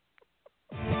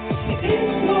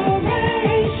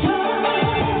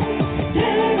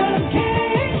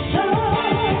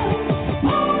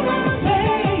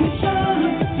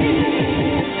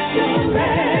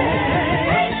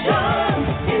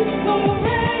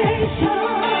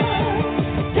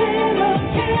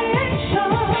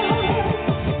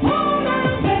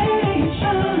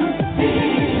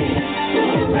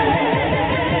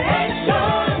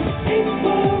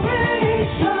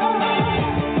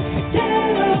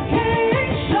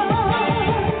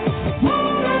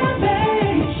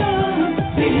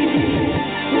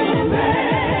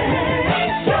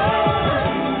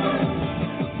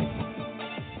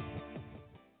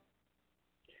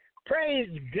 Praise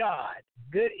God.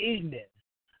 Good evening.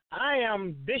 I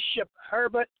am Bishop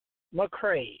Herbert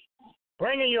McCrae,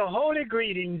 bringing you holy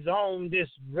greetings on this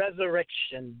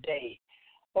Resurrection Day.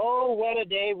 Oh, what a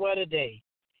day, what a day.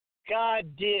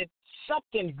 God did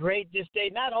something great this day.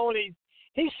 Not only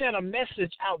he sent a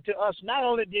message out to us, not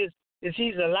only is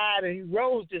he's alive and he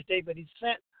rose this day, but he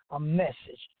sent a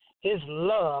message, his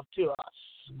love to us.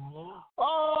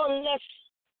 Oh, let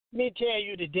me tell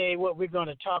you today what we're going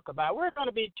to talk about. We're going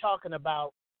to be talking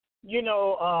about,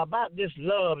 about this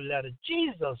love letter.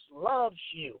 Jesus loves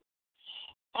you.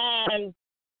 And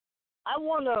I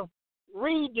want to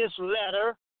read this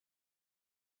letter.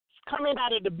 It's coming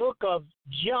out of the book of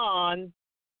John,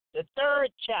 the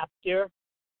 3rd chapter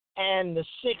and the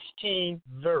 16th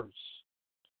verse.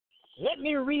 Let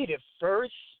me read it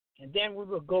first, and then we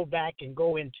will go back and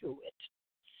go into it.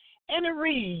 And it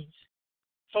reads,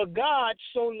 "For God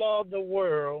so loved the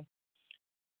world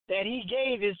that he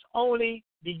gave his only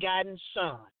begotten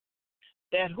Son,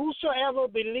 that whosoever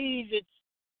believeth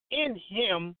in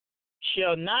him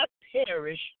shall not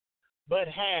perish, but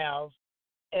have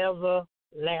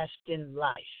everlasting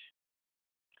life."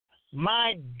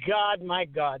 My God,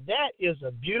 that is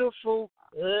a beautiful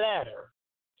letter.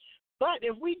 But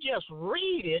if we just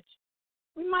read it,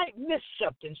 we might miss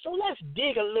something. So let's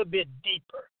dig a little bit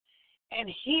deeper and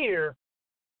hear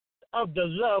of the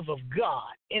love of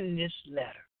God in this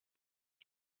letter.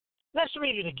 Let's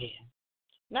read it again.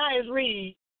 Now it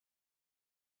reads,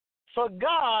 "For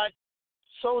God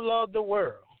so loved the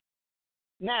world."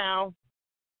 Now,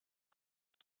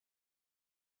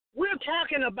 we're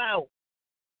talking about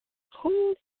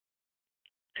who?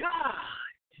 God,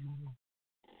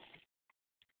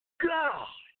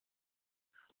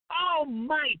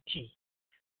 Almighty,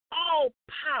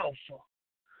 all-powerful,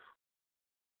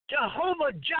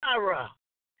 Jehovah Jireh,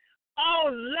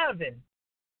 all-loving,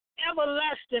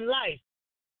 everlasting life.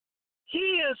 He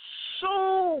is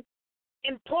so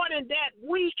important that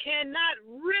we cannot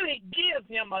really give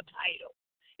him a title.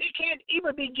 It can't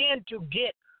even begin to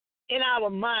get in our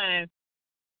mind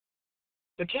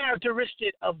the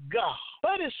characteristic of God.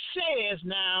 But it says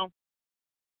now,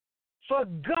 "For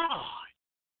God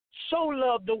so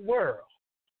loved the world."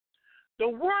 The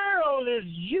world is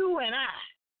you and I.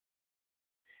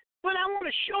 But I want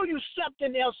to show you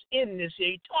something else in this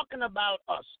here. He's talking about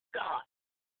us, God.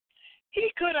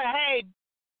 He could have had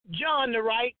John to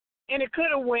write, and it could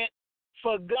have went,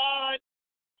 "For God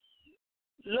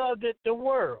loved the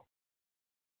world."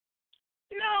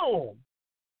 No,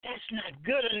 that's not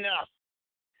good enough.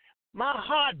 My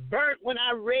heart burnt when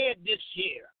I read this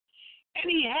here. And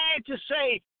he had to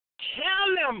say,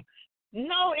 tell them,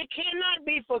 no, it cannot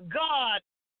be for God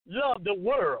loved the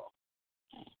world.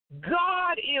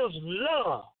 God is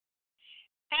love.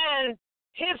 And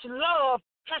his love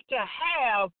has to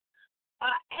have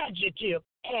an adjective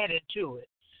added to it.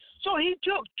 So he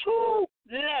took two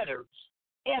letters,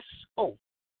 S-O,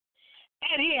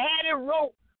 and he had it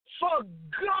wrote, for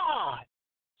God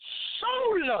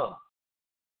so loved,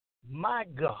 my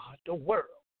God, the world.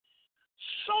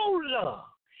 So loved.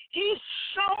 He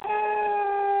so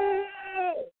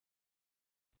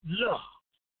loved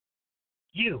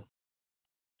you.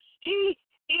 He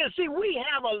is, see, we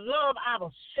have a love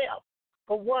ourselves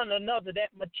for one another, that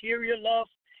material love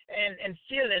and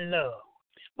feeling love.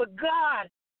 But God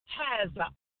has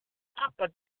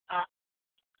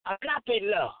agape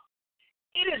love.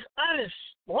 It is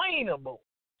unexplainable.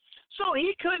 So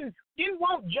he didn't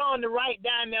want John to write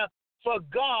down there, for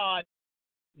God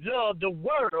loved the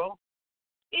world,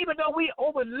 even though we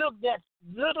overlooked that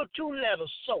little two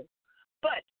letters, so.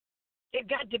 But it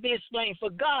got to be explained. For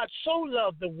God so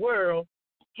loved the world,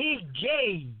 he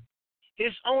gave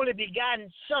his only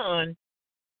begotten Son,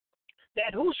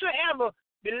 that whosoever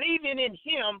believing in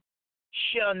him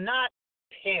shall not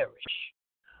perish.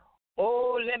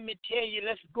 Oh, let me tell you,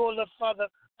 let's go a little further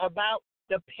about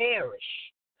the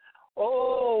perish.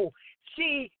 Oh,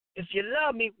 see, if you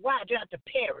love me, why do I have to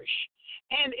perish?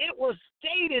 And it was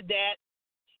stated that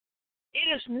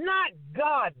it is not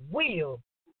God's will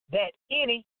that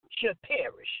any should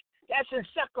perish. That's in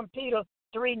 2 Peter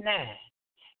 3:9.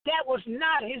 That was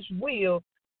not his will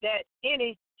that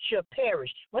any should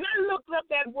perish. When I looked up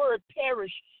that word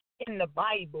perish in the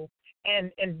Bible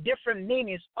and different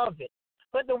meanings of it,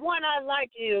 but the one I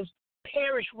like is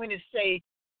perish when it say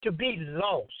to be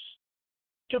lost,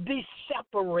 to be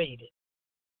separated,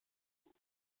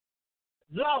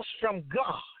 lost from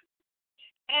God.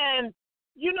 And,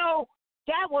 you know,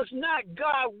 that was not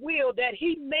God's will that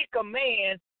he make a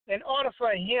man in order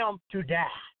for him to die.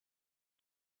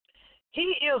 He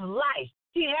is life.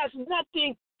 He has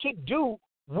nothing to do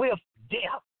with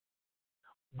death.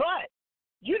 But,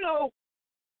 you know,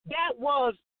 that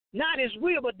was not his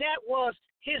will, but that was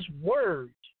his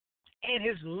word and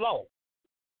his law.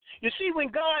 You see, when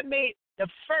God made the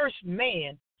first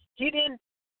man,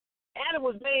 Adam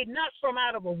was made not from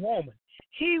out of a woman.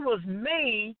 He was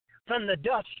made from the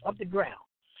dust of the ground.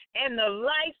 And the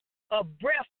life of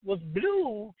breath was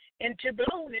blown into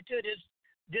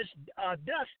this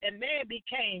dust, and man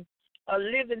became a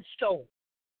living soul.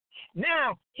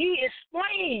 Now, he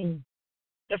explained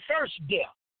the first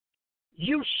death.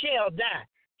 You shall die.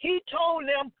 He told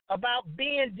them about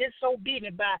being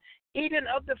disobedient by eating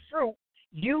of the fruit.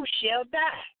 You shall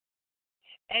die.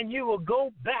 And you will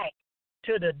go back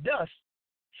to the dust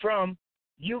from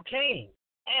you came.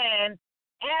 And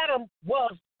Adam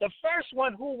was the first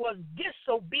one who was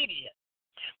disobedient.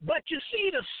 But you see,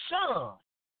 the Son,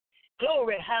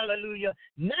 glory, hallelujah,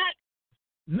 not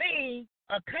made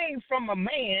or came from a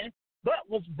man, but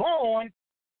was born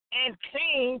and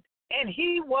came, and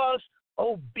he was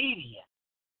obedient.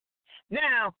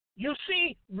 Now, you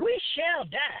see, we shall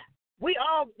die.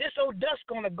 This old dust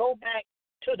going to go back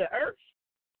to the earth.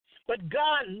 But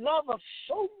God loves us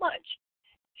so much,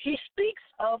 he speaks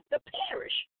of the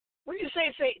perish. When you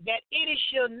say that it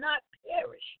shall not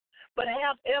perish, but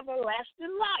have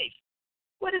everlasting life,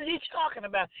 what is he talking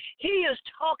about? He is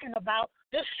talking about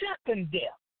the second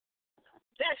death.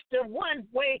 That's the one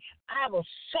way our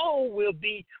soul will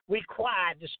be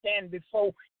required to stand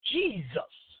before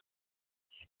Jesus.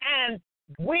 And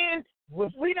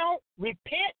if we don't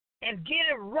repent and get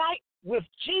it right with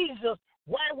Jesus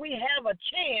while we have a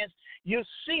chance, you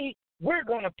see, we're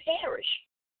going to perish.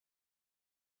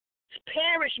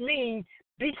 Perish means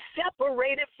be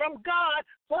separated from God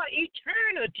for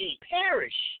eternity.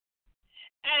 Perish.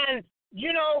 And,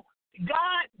 you know,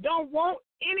 God don't want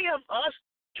any of us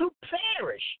to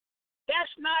perish. That's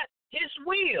not his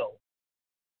will.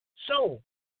 So,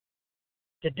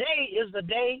 today is the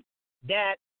day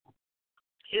that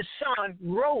his Son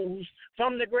rose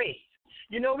from the grave.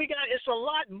 You know, it's a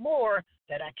lot more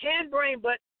that I can bring,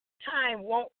 but time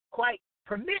won't quite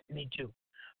permit me to.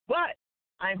 But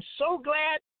I'm so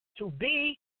glad to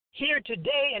be here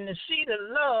today and to see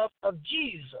the love of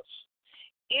Jesus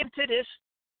into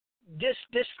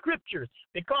this scripture.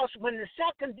 Because when the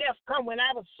second death comes, when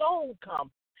our soul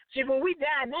comes, see, when we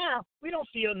die now, we don't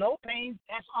feel no pain.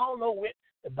 That's all over with.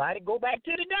 The body go back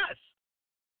to the dust.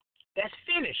 That's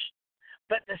finished.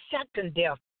 But the second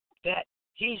death that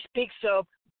he speaks of,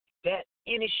 that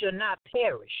any shall not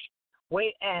perish.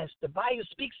 Whereas the Bible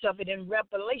speaks of it in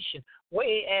Revelation.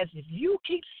 Whereas if you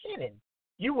keep sinning,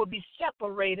 you will be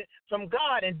separated from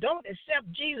God and don't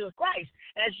accept Jesus Christ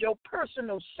as your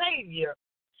personal Savior,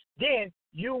 then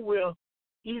you will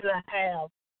either have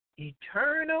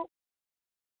eternal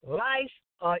life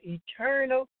or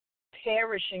eternal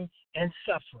perishing and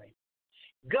suffering.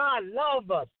 God loves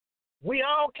us. We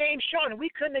all came short, and we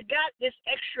couldn't have got this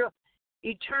extra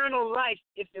eternal life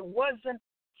if it wasn't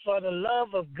for the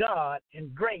love of God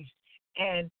and grace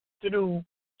and through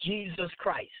Jesus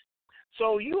Christ.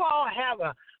 So you all have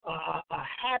a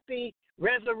happy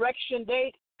resurrection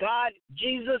day. God,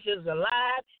 Jesus is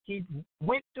alive. He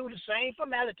went through the same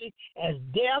formality as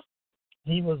death.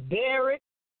 He was buried,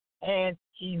 and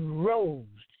he rose.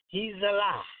 He's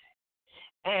alive,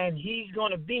 and he's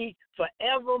going to be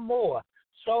forevermore.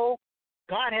 So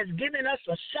God has given us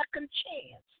a second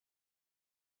chance.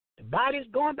 The body's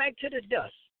going back to the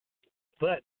dust,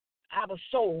 but our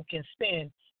soul can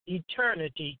spend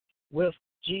eternity with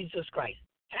Jesus Christ.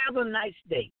 Have a nice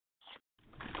day.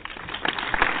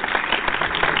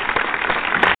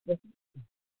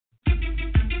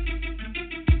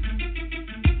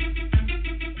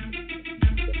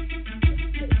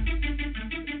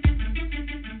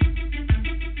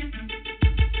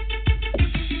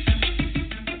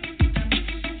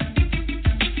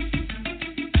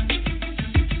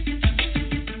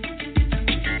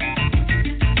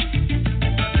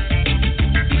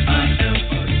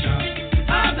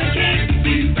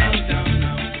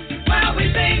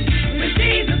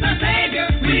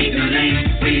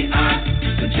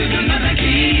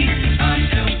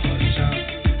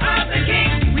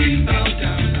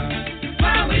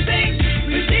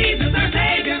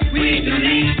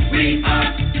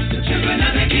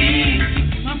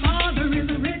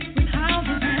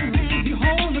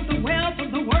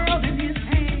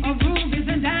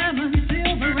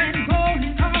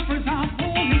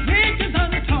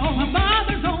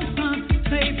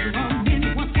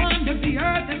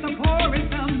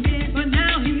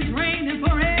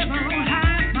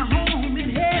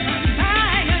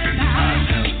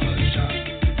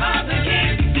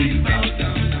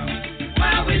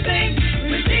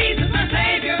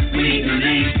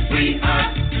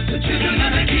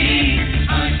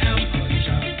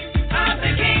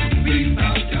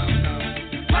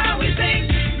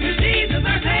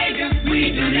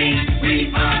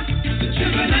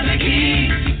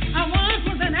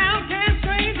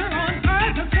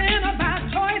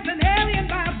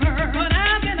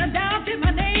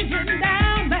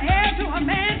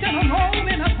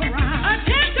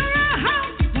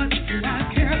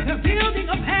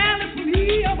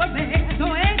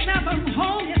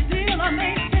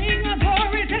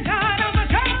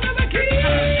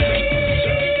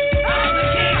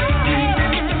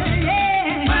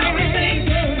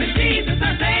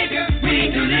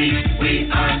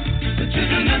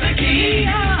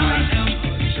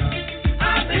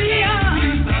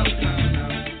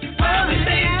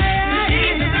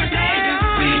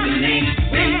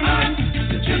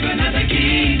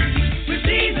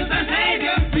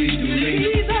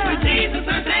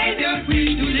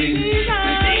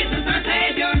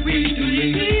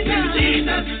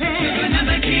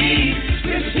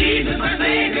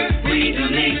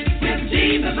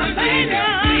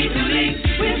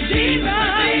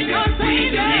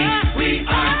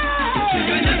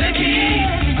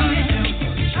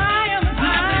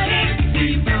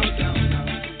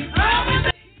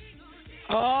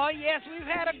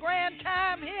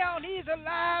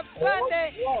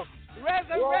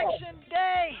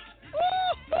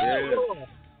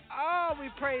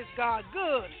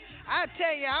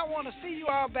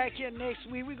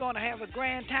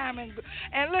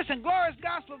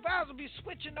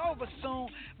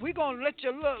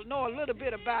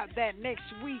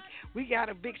 We got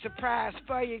a big surprise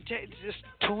for you. Just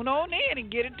tune on in and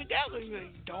get it together.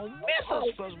 Don't miss us,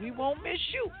 because we won't miss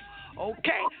you.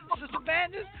 Okay, Sister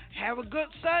Evangelist, have a good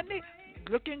Sunday.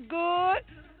 Looking good.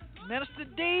 Minister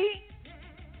D,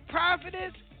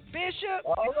 Prophetess, Bishop,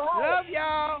 love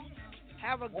y'all.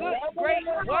 Have a good, great,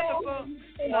 wonderful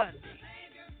Sunday.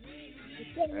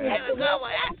 Have a good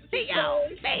one. I see y'all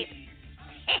later.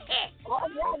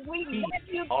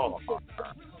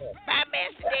 Bye,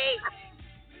 Mr. D.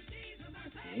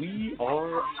 We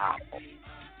are out.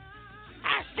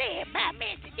 I said bye,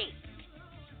 Mr. D.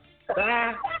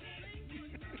 Bye.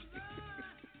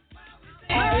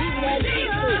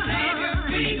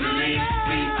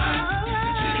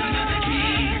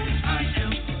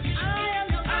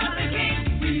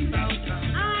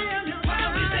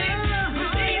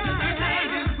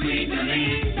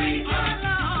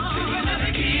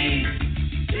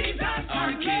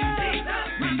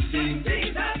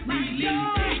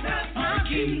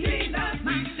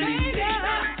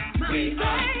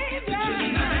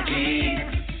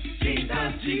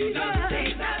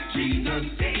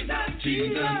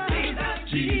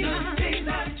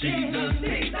 Jesus,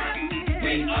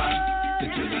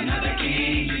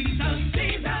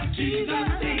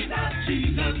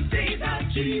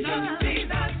 Jesus,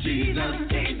 Jesus, Jesus,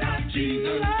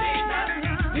 Jesus.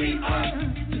 We are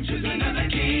the children of the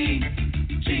King.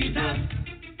 Jesus,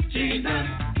 Jesus,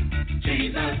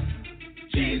 Jesus,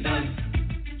 Jesus,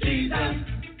 Jesus,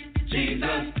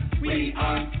 Jesus. We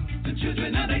are the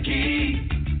children of the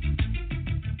King.